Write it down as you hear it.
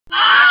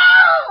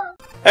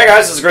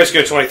guys, this is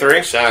GrayScoot23.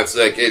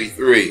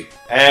 ShineSec83.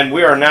 And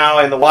we are now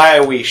in the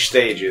Wowie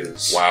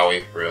stages.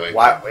 Wowie, really?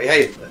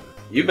 Hey,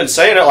 you've been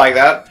saying it like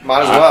that.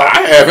 Might as well.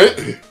 I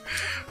haven't.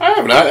 I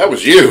haven't. That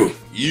was you.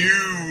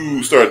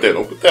 You started that.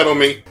 Don't put that on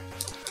me.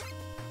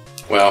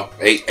 Well,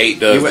 8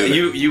 does.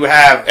 You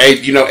have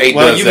 8. You know, 8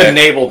 well, does you've that.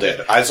 enabled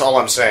it. That's all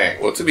I'm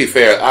saying. Well, to be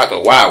fair, I the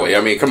Wowie.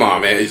 I mean, come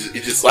on, man. It's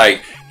just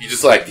like Did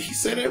he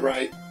say that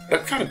right?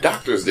 What kind of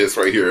doctor is this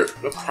right here?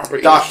 The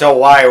proper Dr.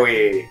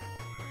 Wowie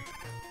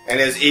and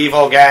his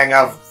evil gang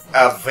of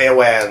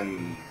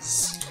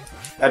villains.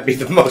 That'd be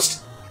the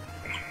most.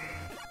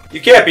 You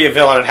can't be a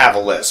villain and have a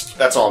lisp.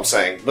 That's all I'm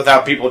saying.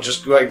 Without people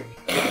just going.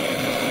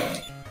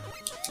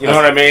 You know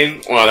what I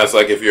mean? Well, that's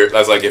like if your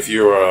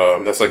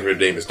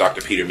name is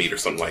Dr. Peter Meat or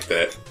something like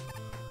that.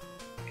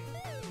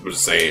 I'm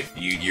just saying,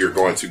 you're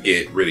going to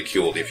get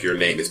ridiculed if your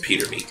name is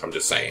Peter Meat. I'm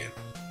just saying.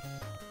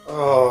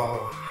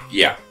 Oh.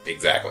 Yeah,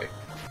 exactly.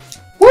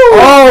 Woo!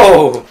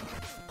 Oh!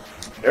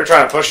 They're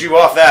trying to push you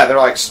off that. They're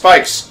like,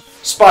 spikes.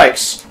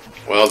 Spikes.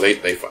 Well,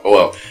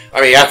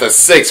 I mean, after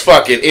 6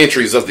 fucking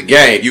entries of the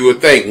game, you would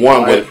think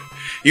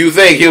you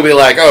think he'll be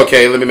like,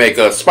 okay, let me make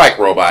a spike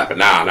robot, but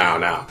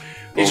nah.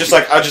 He's just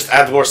like, I'll just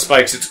add more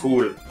spikes, it's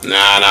cool.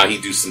 Nah,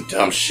 he'd do some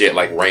dumb shit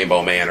like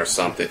Rainbow Man or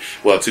something.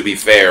 Well, to be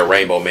fair,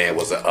 Rainbow Man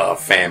was a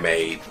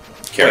fan-made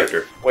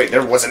character. Wait,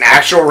 there was an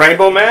actual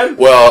Rainbow Man?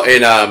 Well,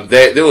 and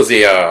there was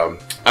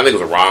I think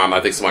it was a ROM, I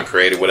think someone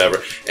created, whatever,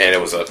 and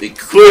it was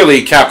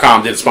clearly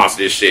Capcom didn't sponsor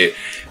this shit.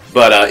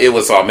 But it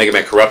was Mega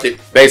Man Corrupted.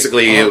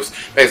 Basically, it was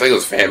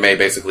fan made.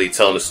 Basically,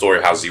 telling the story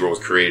of how Zero was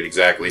created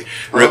exactly.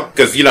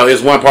 Because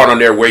there's one part on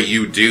there where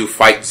you do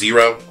fight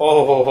Zero.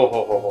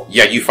 Oh.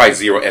 Yeah, you fight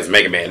Zero as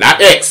Mega Man, not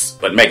X,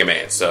 but Mega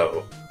Man.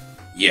 So,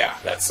 yeah,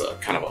 that's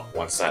kind of a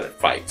one-sided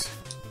fight.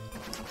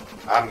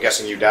 I'm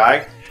guessing you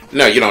die.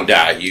 No, you don't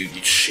die. You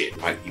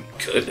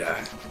could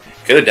die.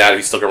 Could have died if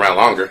you stuck around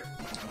longer.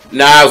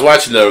 Nah, I was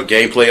watching the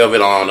gameplay of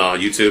it on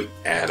YouTube,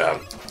 and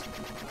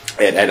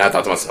I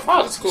thought to myself,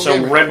 oh, that's cool.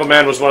 So Rainbow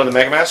Man was one of the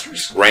Mega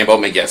Masters? Rainbow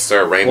Man, yes,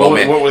 sir. Rainbow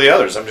Man. What were the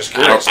others? I'm just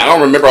curious. I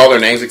don't remember all their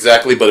names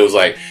exactly, but it was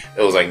like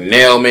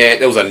Nail Man.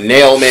 There was a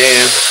Nail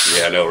Man.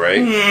 Yeah, I know,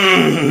 right?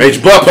 Made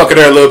your butt pucker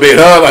there a little bit,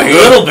 huh? Like a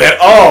little bit.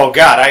 Oh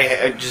God,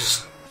 I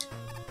just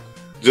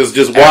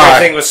why?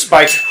 Everything was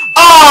spiked.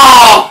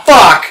 Oh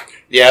fuck!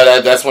 Yeah,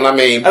 that's what I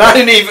mean. And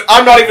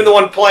I'm not even the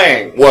one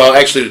playing. Well,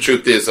 actually, the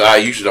truth is, I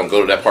usually don't go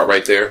to that part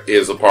right there. It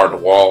is a part of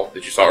the wall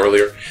that you saw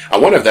earlier. I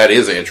wonder if that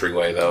is an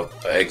entryway, though.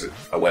 Exit,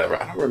 or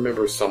whatever. I don't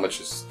remember so much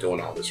as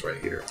doing all this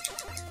right here.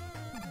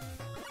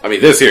 I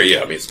mean, this here, yeah.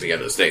 I mean, it's the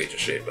beginning of the stage and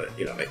shit, but,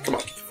 come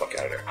on, get the fuck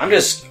out of there. I'm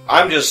just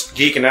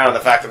geeking out on the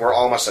fact that we're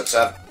almost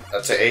at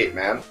 8,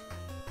 man.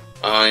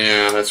 Oh,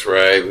 yeah, that's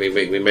right. We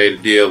made a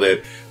deal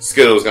that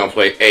Skittle was going to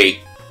play 8.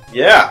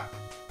 Yeah.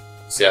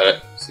 See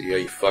how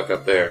you fuck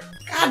up there.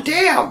 God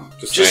damn!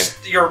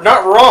 You're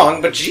not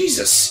wrong, but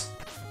Jesus.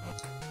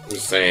 I'm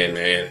just saying,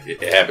 man,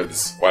 it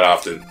happens quite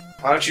often.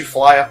 Why don't you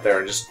fly up there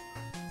and just...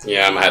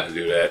 Yeah, I'm gonna have to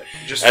do that.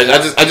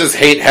 I just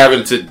hate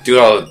having to do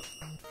all the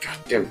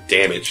goddamn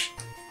damage.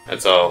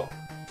 That's all.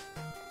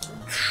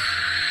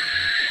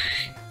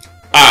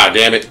 Ah,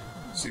 damn it!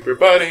 Super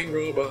fighting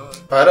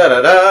robot.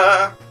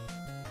 Ba-da-da-da.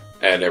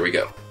 And there we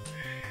go.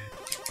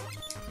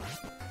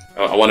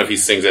 I wonder if he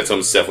sings that to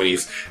himself when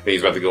he's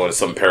about to go into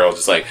some peril.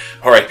 Just like,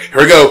 all right, here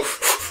we go.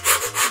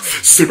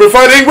 Super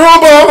fighting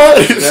robot.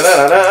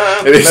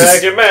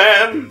 Mega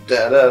Man.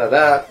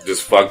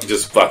 Just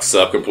fucks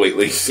up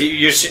completely.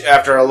 You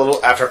after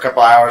a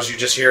couple hours, you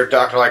just hear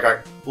Doctor like,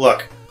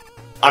 look,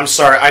 I'm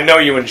sorry. I know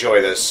you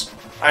enjoy this.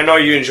 I know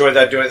you enjoy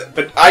that doing it,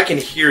 but I can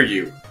hear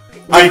you.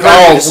 We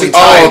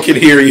all can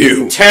hear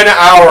you. 10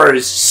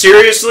 hours,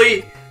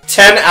 seriously?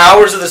 10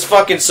 hours of this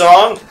fucking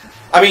song?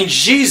 I mean,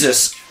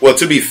 Jesus. Well,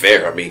 to be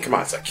fair, I mean, come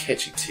on, it's a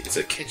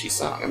catchy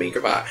song. I mean,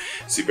 come on,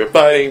 super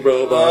fighting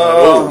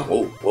robot.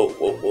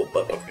 Whoa,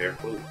 butt up here.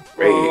 Whoa,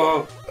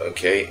 right.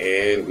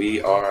 Okay, and we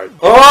are.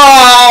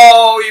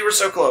 Oh, you were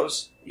so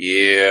close.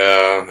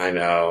 Yeah, I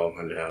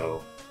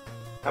know.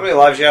 How many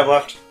lives do you have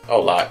left?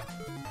 Oh,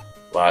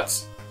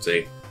 lots.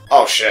 See.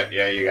 Oh shit!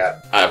 Yeah, you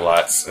got. I have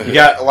lots. You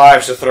got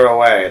lives to throw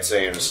away. It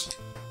seems.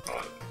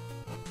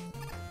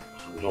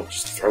 We don't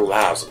just throw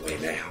lives away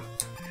now.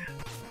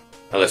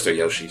 Unless they're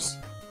Yoshi's.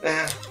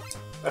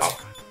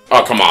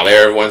 Oh, come on.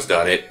 Everyone's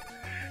done it.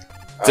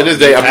 To this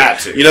day,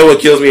 you know what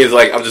kills me is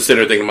like, I'm just sitting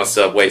there thinking to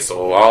myself, wait,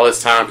 so all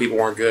this time people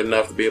weren't good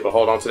enough to be able to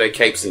hold on to their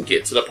capes and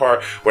get to the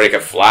part where they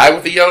could fly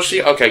with the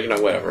Yoshi? Okay,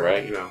 whatever,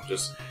 right?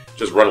 Just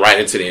run right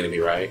into the enemy,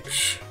 right?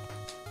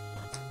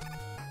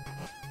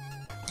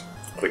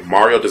 Like,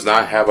 Mario does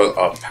not have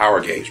a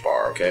power gauge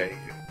bar, okay?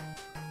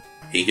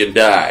 He can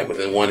die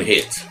within one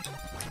hit.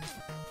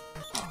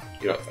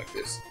 Like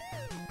this.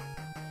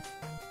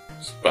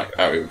 I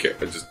don't even care.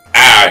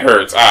 It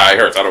hurts. It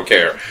hurts. I don't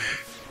care.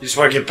 You just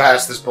want to get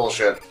past this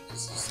bullshit.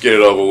 Just get it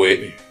over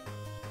with.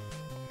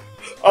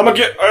 I'm gonna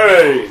get...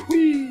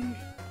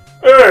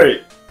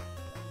 Hey!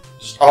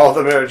 All of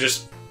them are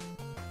just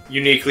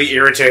uniquely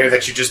irritated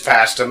that you just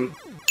passed them.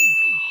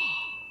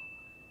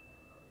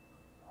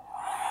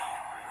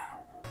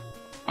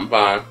 I'm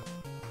fine.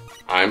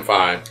 I'm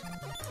fine.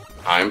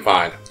 I'm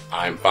fine.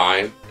 I'm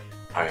fine.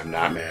 I am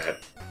not mad.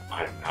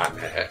 I am not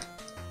mad.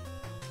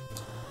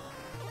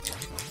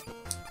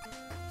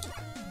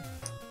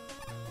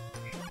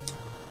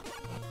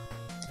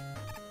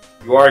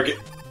 You are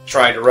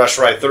trying to rush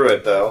right through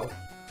it, though.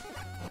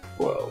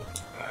 Well,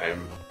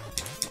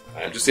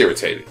 I'm just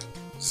irritated.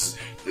 This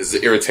is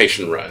an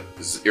irritation run.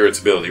 This is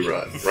irritability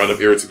run. Run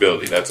of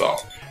irritability, that's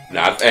all.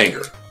 Not of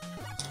anger.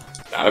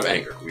 Not of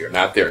anger. We are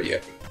not there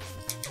yet.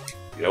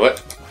 You know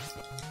what?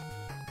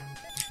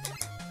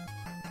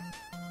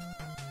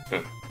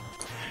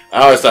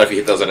 I always thought if you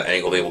hit those at an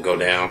angle, they will go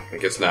down. I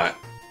guess not.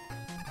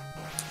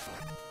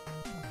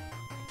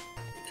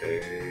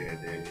 Okay,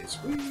 and then it's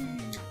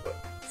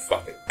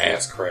fucking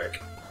ass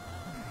crack.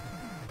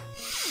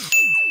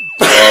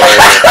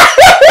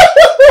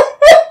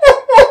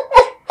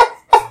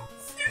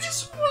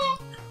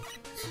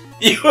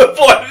 You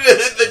avoided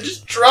it and then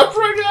just dropped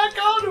right back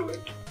onto it.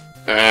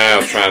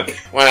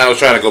 I was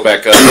trying to go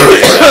back up.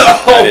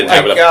 I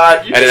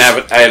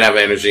didn't have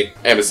energy.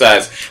 And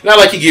besides, not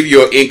like he give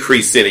you an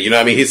increase in it. You know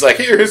what I mean? He's like,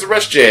 here's a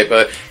rush jab,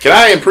 but can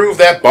I improve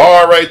that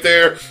bar right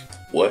there?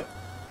 What?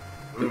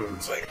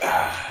 It's like,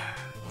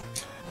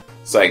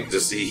 It's like,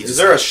 Is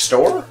there a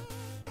store?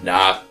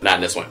 Nah, not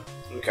in this one.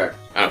 Okay.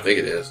 I don't think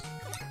it is.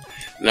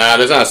 Nah,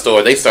 there's not a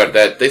store. They start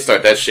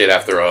that shit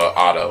after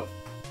Auto.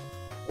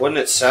 Wasn't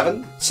it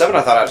 7? 7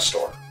 I thought had a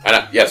store.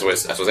 Yes,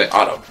 that's what I said.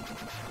 Auto.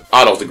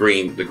 Auto's the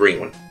green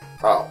one.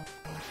 Oh.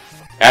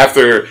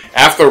 After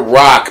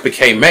Rock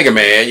became Mega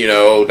Man, you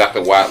know,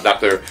 Dr.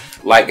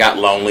 Light got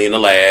lonely in the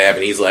lab,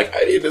 and he's like,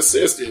 I need an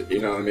assistant. You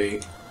know what I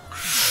mean?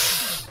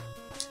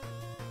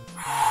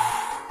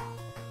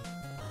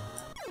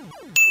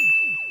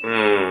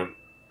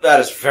 That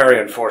is very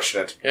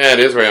unfortunate. Yeah, it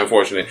is very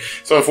unfortunate.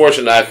 So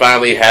unfortunate. I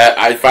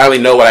finally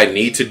know what I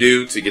need to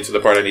do to get to the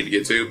part I need to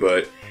get to,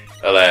 but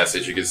alas,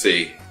 as you can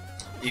see,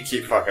 you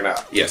keep fucking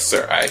up. Yes,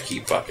 sir. I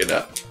keep fucking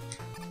up.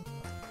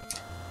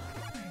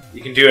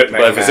 You can do it,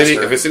 Mega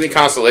Master. If it's any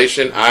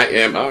consolation, I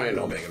ain't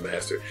no Mega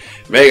Master.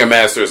 Mega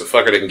Master is a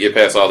fucker that can get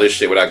past all this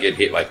shit without getting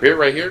hit. Like here,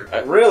 right here.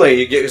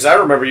 Really? Because I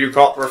remember you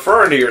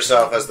referring to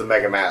yourself as the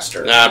Mega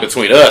Master. Nah,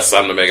 between us,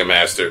 I'm the Mega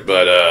Master.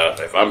 But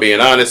if I'm being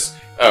honest,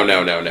 oh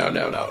no.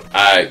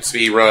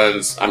 Speed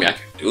runs. I mean, I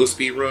can do a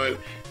speed run,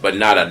 but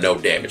not a no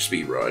damage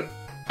speed run.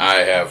 I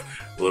have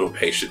little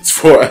patience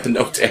for a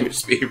no damage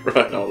speed run.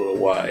 I don't know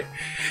why.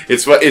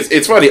 It's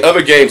funny.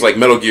 Other games like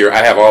Metal Gear, I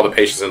have all the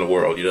patience in the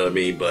world. You know what I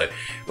mean? But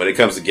when it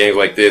comes to games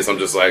like this, I'm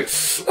just like,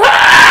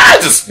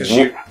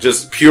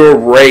 just pure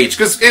rage.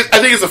 Because I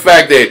think it's the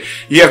fact that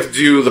you have to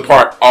do the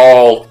part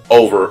all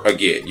over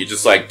again. You're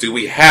just like, do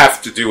we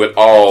have to do it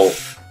all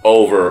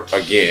over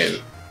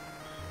again?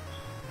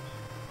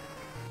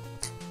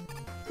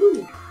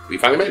 Ooh, we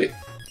finally made it.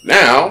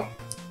 Now,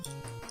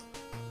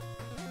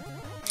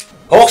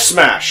 Hulk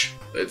Smash.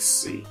 Let's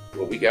see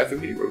what we got through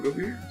the road over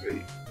here.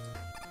 See.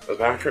 That's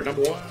my turn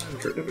number 1,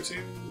 turn number 2.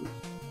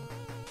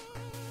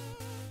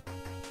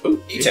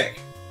 Ooh,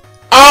 E-Tank.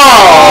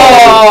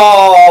 Oh!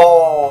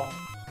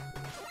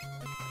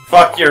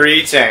 Fuck your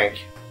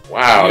E-Tank.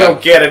 Wow. You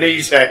don't get an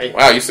E-Tank.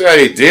 Wow, you see how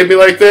they did me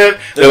like that?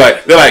 They're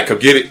like, come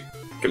get it.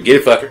 Come get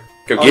it, fucker.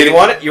 Come get it. You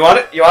want it? You want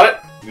it? You want it?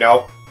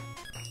 No.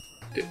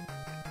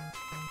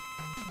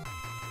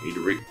 Need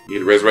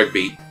to resurrect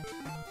beat.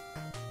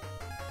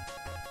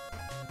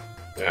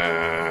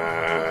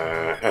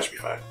 That should be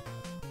fine.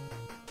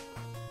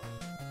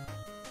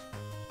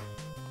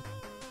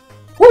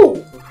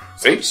 Woo!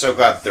 See? I'm so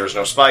glad that there's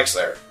no spikes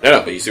there.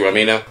 No, but you see what I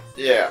mean now?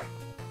 Yeah.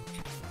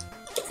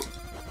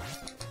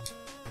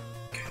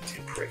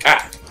 Goddamn prick.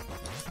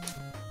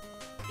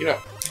 You know.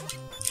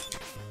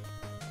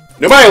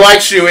 Nobody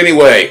likes you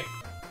anyway.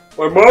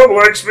 My mom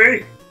likes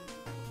me.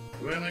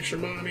 Nobody likes your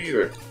mom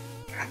either.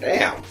 God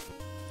damn.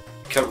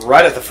 Cut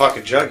right at the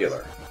fucking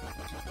jugular.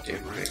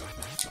 Damn right.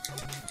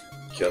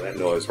 Kill that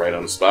noise right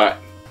on the spot.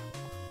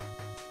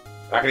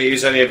 Not gonna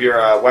use any of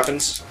your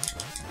weapons?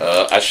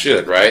 I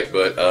should, right?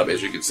 But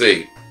as you can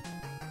see,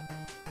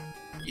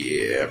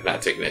 yeah, I'm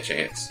not taking that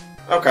chance.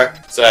 Okay.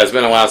 So it's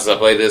been a while since I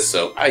played this,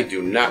 so I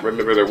do not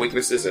remember their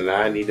weaknesses, and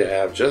I need to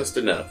have just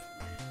enough.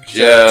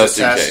 Just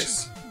in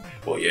case.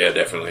 Well, yeah,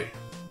 definitely.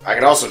 I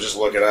can also just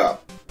look it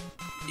up.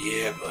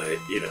 Yeah, but,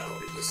 you know,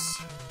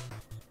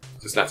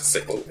 just not to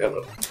say, oh,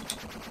 hello.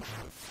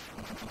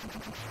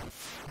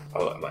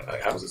 Oh,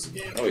 like, how was this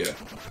again? Oh, yeah.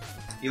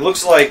 He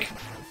looks like,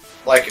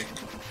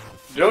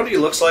 you know what he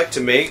looks like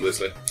to me?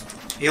 Listening.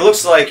 He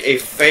looks like a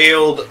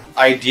failed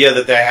idea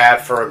that they had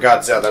for a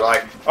Godzilla. They're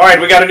like,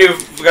 alright, we got a new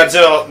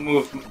Godzilla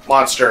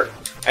monster.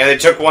 And they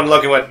took one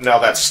look and went,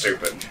 no, that's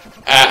stupid.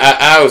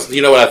 I was,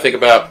 you know what I think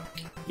about?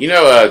 You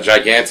know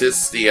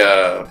Gigantus,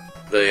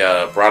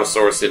 the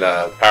Brontosaurus in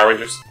Power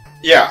Rangers?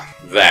 Yeah.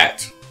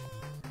 That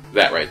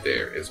right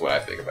there is what I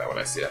think about when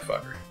I see that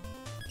fucker.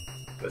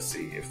 Let's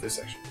see if this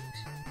actually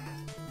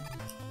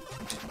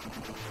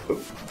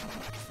works.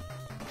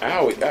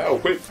 Ow,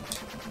 quit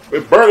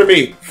burning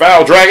me,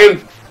 foul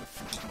dragon!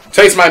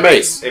 Taste my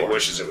mace! It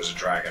wishes it was a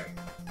dragon.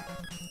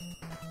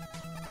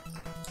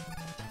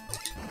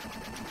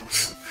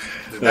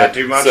 Did that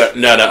do much? So,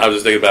 no, I was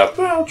just thinking about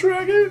Wild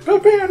Dragon,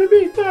 prepare to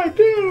meet thy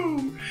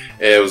doom.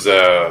 It was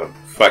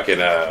fucking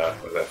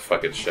what's that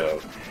fucking show?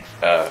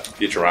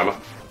 Futurama.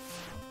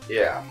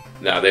 Yeah.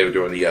 No, they were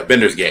doing the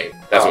Bender's Game.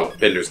 That's what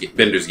Bender's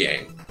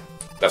Game.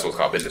 That's what's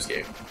called Bender's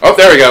Game. Oh,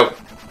 there we go.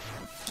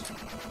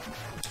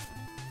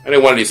 I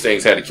knew one of these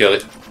things had to kill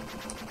it.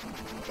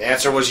 The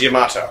answer was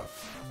Yamato.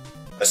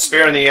 A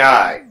spear in the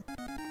eye.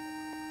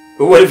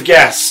 Who would have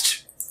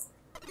guessed?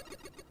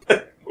 Who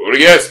would have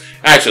guessed?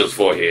 Actually, it was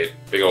forehead.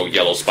 Big old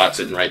yellow spot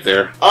sitting right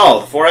there.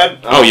 Oh, the forehead?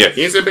 Oh yeah.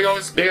 You see big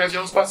ass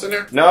yellow spots in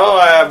there? No,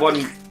 I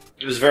wasn't.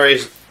 It was very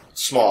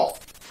small.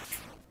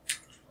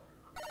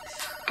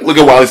 Look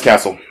at Wally's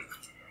castle.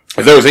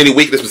 If there was any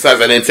weakness besides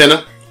that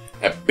antenna,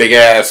 that big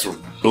ass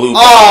blue.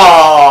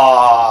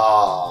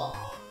 Oh!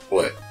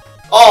 What?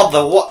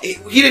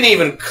 He didn't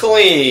even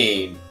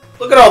clean.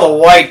 Look at all the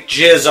white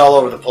jizz all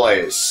over the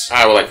place.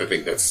 I would like to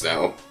think that's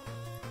snow.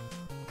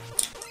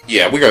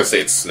 Yeah, we're gonna say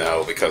it's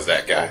snow because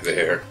that guy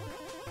there.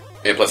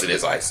 And plus it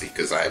is icy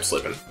because I am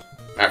slipping.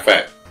 Matter of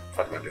fact,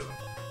 what am I doing?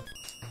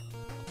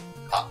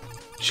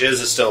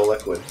 Jizz is still a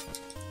liquid.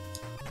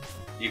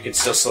 You can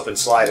still slip and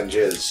slide in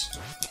jizz.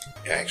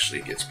 It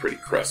actually gets pretty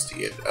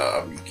crusty and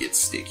you get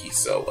sticky,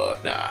 so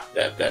nah,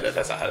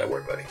 that's not how that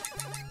works, buddy.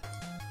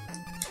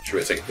 Should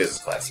really take a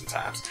physics class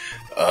sometimes.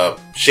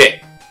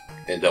 Shit.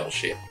 And double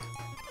shit.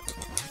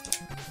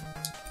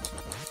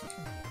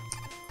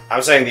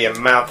 I'm saying the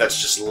amount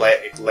that's just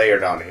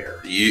layered on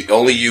here.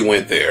 Only you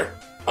went there.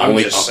 I'm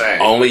just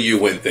saying. Only you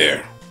went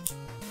there.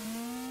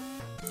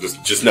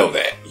 Just know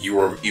that. You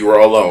were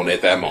alone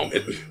at that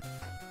moment.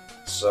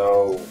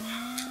 So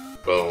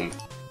Boom.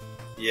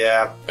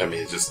 Yeah. I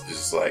mean, it's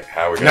just like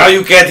how we're gonna... Now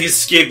you can't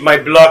escape my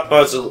block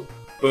puzzle.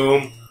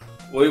 Boom.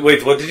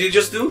 Wait, what did he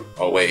just do?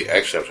 Oh wait,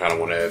 actually I'm trying to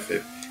wonder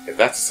if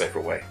that's a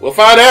safer way. We'll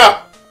find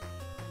out!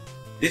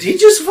 Did he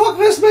just walk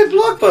past my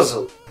block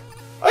puzzle?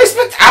 I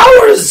spent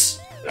hours!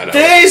 I know.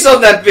 Days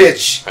on that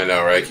bitch! I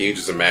know, right? Can you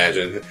just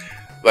imagine?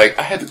 Like,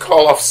 I had to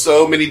call off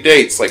so many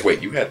dates. Like,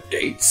 wait, you had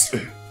dates?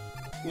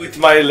 With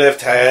my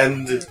left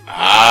hand.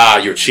 Ah,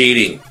 you're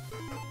cheating.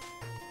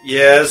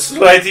 Yes,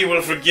 Righty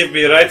will forgive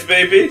me, right,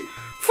 baby?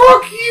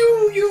 Fuck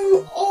you,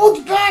 you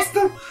old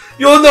bastard!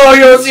 You know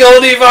you're the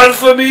only one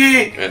for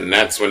me! And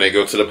that's when they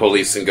go to the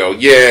police and go,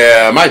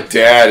 yeah, my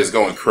dad is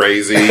going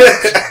crazy.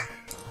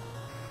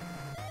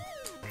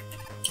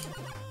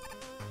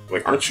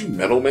 Like, aren't you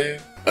Metal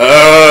Man?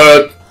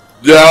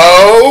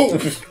 No!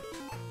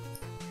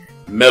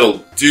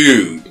 Metal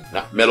Dude,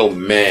 not Metal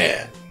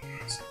Man.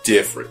 It's a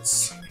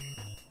difference.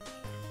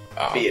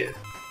 Beard.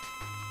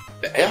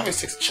 It always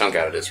takes a chunk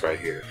out of this right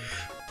here.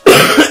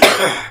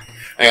 I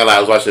ain't gonna lie, I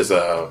was watching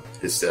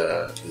this,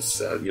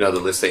 you know, the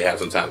list they have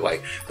sometimes,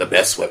 like, the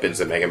best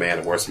weapons in Mega Man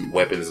and worst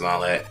weapons and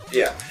all that.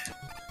 Yeah.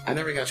 I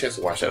never got a chance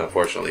to watch that,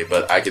 unfortunately,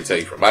 but I can tell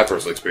you from my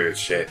personal experience,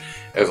 shit,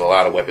 there's a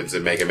lot of weapons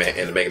in Mega Man,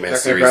 in the Mega Man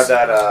series. Grab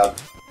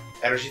that,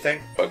 energy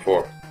thing? Fuck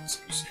for.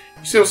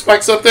 You see those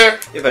spikes up there?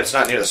 Yeah, but it's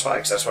not near the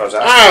spikes, that's what I was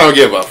asking. I don't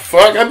give a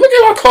fuck. Look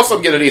at how close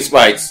I'm getting these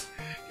spikes.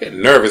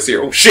 Getting nervous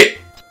here. Oh, shit!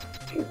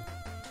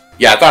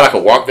 Yeah, I thought I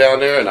could walk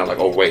down there, and I'm like,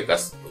 oh, wait,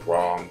 that's the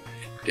wrong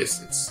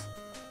distance.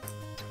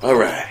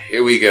 Alright,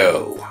 here we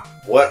go.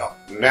 What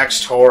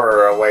next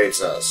horror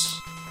awaits us?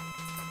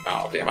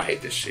 Oh, damn, I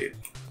hate this shit.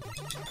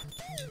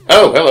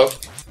 Oh, hello.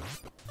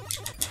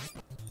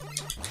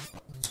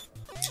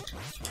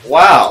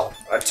 Wow,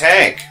 a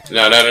tank.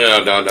 No,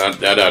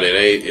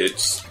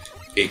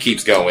 it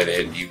keeps going,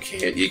 and you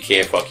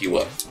can't fuck you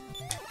up.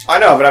 I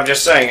know, but I'm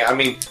just saying, I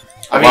mean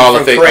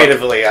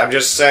creatively, I'm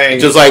just saying...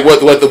 Just like what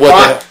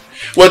the...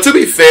 Well, to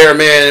be fair,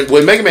 man,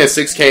 when Mega Man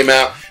 6 came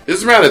out, this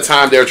is around the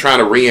time they were trying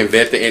to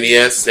reinvent the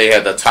NES. They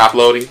had the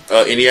top-loading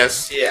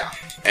NES. Yeah.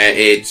 And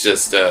it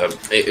just,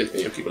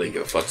 people didn't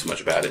give a fuck too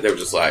much about it. They were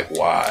just like,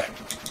 why?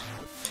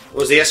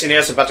 Was the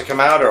SNES about to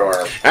come out,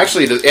 or...?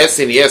 Actually, the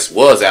SNES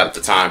was out at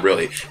the time,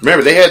 really.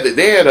 Remember, they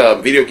had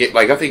a video game,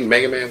 like, I think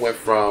Mega Man went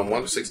from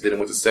 1 to 6, then it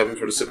went to 7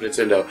 for the Super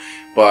Nintendo.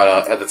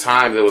 But at the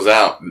time it was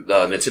out,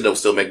 Nintendo was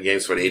still making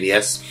games for the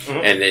NES.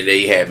 Mm-hmm. And then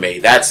they had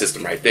made that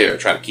system right there,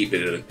 trying to keep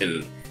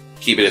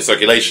it in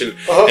circulation.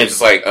 Uh-huh. And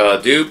just like,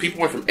 dude, people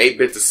went from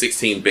 8-bit to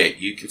 16-bit.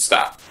 You can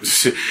stop.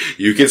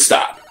 You can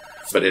stop.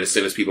 But then as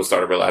soon as people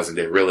started realizing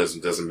that realism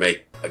doesn't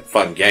make a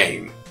fun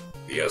game,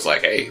 it was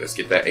like, hey, let's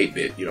get that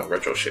 8-bit,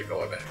 retro shit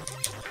going back.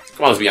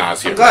 Come on, let's be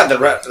honest here. I'm glad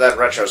that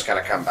retro's kind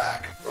of come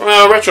back.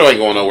 Well, retro ain't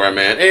going nowhere,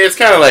 man. It's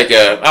kind of like,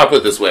 I'll put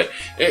it this way.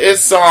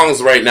 It's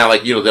songs right now,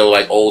 like, they're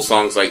like old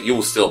songs, like, you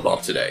will still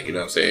bump today. You know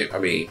what I'm saying? I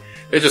mean,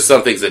 it's just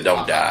some things that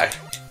don't die.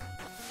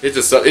 It's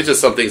just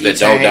some things that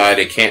don't die,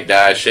 they can't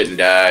die, shouldn't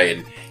die,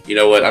 and you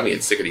know what? I'm getting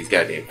sick of these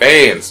goddamn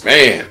fans,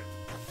 man.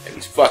 And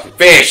these fucking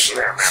fish.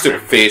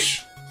 Stupid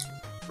fish.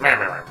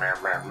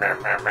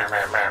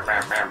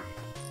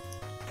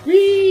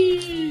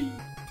 Whee!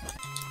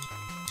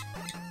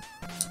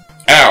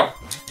 Ow!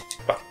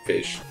 Fucking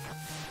fish.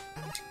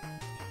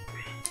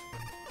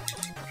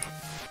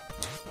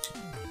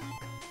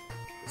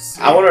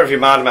 I wonder if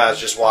Yamadama is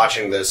just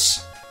watching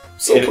this.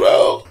 So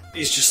proud.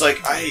 He's just like,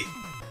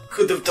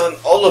 could have done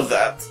all of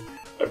that.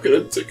 I could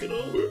have taken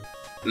over.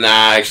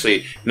 Nah,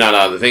 actually,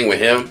 no. The thing with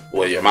him,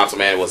 well, Yamato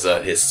Man was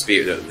his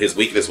spear. His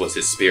weakness was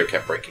his spear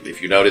kept breaking.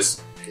 If you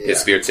notice, his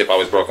spear tip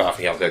always broke off,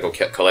 and he always had to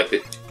go collect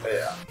it.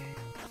 Yeah.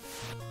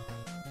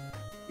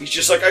 He's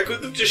just like, I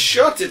could have just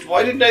shot it.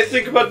 Why didn't I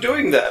think about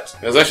doing that?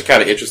 It was actually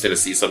kind of interesting to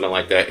see something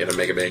like that in a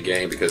Mega Man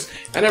game because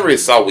I never really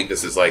saw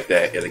weaknesses like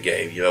that in a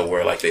game. You know,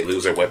 where like they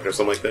lose their weapon or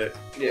something like that.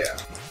 Yeah.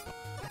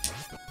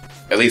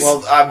 At least,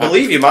 well, I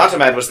believe Yamato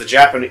Man was the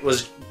Japanese.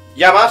 Was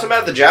Yamato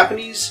Man the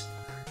Japanese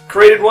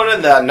created one,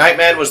 and the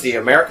Nightman was the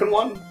American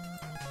one?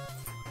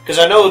 Because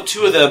I know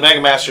 2 of the Mega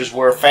Masters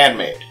were fan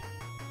made,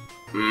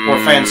 or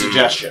fan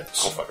suggestions.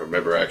 I don't fucking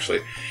remember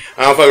actually.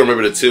 I don't fucking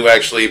remember the 2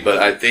 actually, but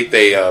I think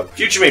they.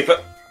 Future me,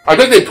 but. I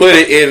think they put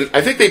it in.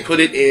 I think they put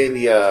it in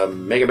the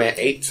Mega Man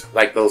 8,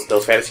 like those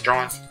fantasy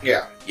drawings.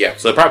 Yeah, yeah.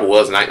 So it probably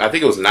was. I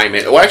think it was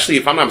Nightman. Well, actually,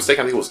 if I'm not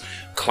mistaken, I think it was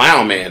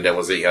Clown Man that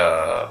was the.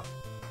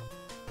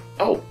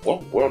 Oh,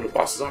 well, we're on the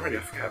bosses already. I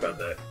forgot about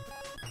that.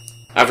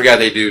 I forgot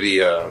they do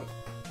the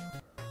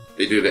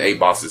 8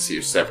 bosses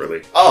here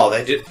separately. Oh,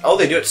 they did. Oh,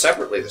 they do it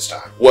separately this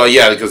time. Well,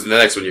 yeah, because the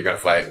next one you're gonna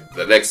fight.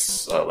 The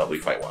next level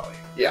you fight Wally.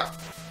 Yeah,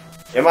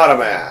 Yamato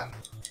Man.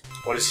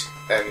 What is?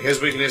 And his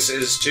weakness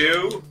is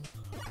to.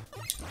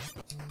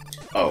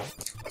 Oh,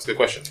 that's a good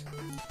question.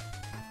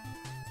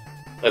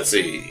 Let's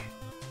see.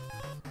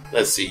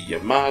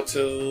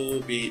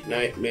 Yamato beat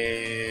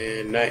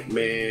Nightman.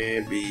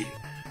 Nightman beat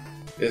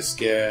this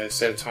guy.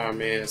 Centaur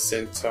Man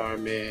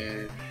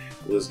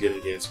was good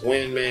against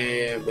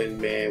Windman.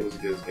 Windman was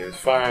good against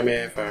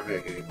Fireman.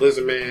 Fireman good against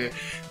Blizzardman.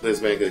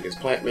 Blizzardman good against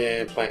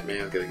Plantman.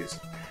 Plantman good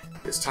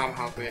against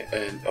Tomahawk Man.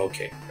 And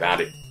okay, got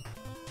it.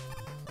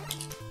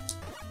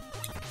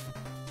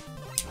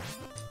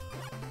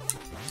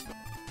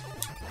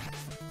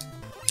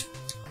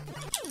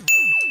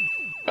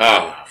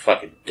 Ah,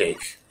 fucking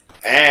dink.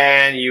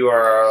 And you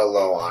are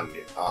low on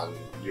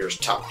your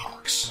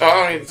tomahawks. Oh,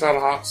 I don't need the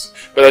tomahawks.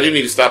 But I do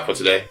need to stop for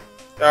today.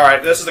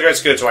 Alright, this is the Great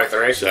Scoot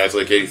 23. Sounds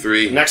like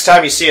 83. Next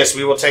time you see us,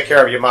 we will take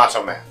care of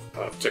Yamato Man.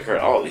 Take care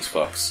of all these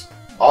fucks.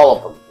 All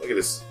of them. Look at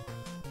this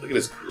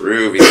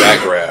groovy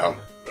background.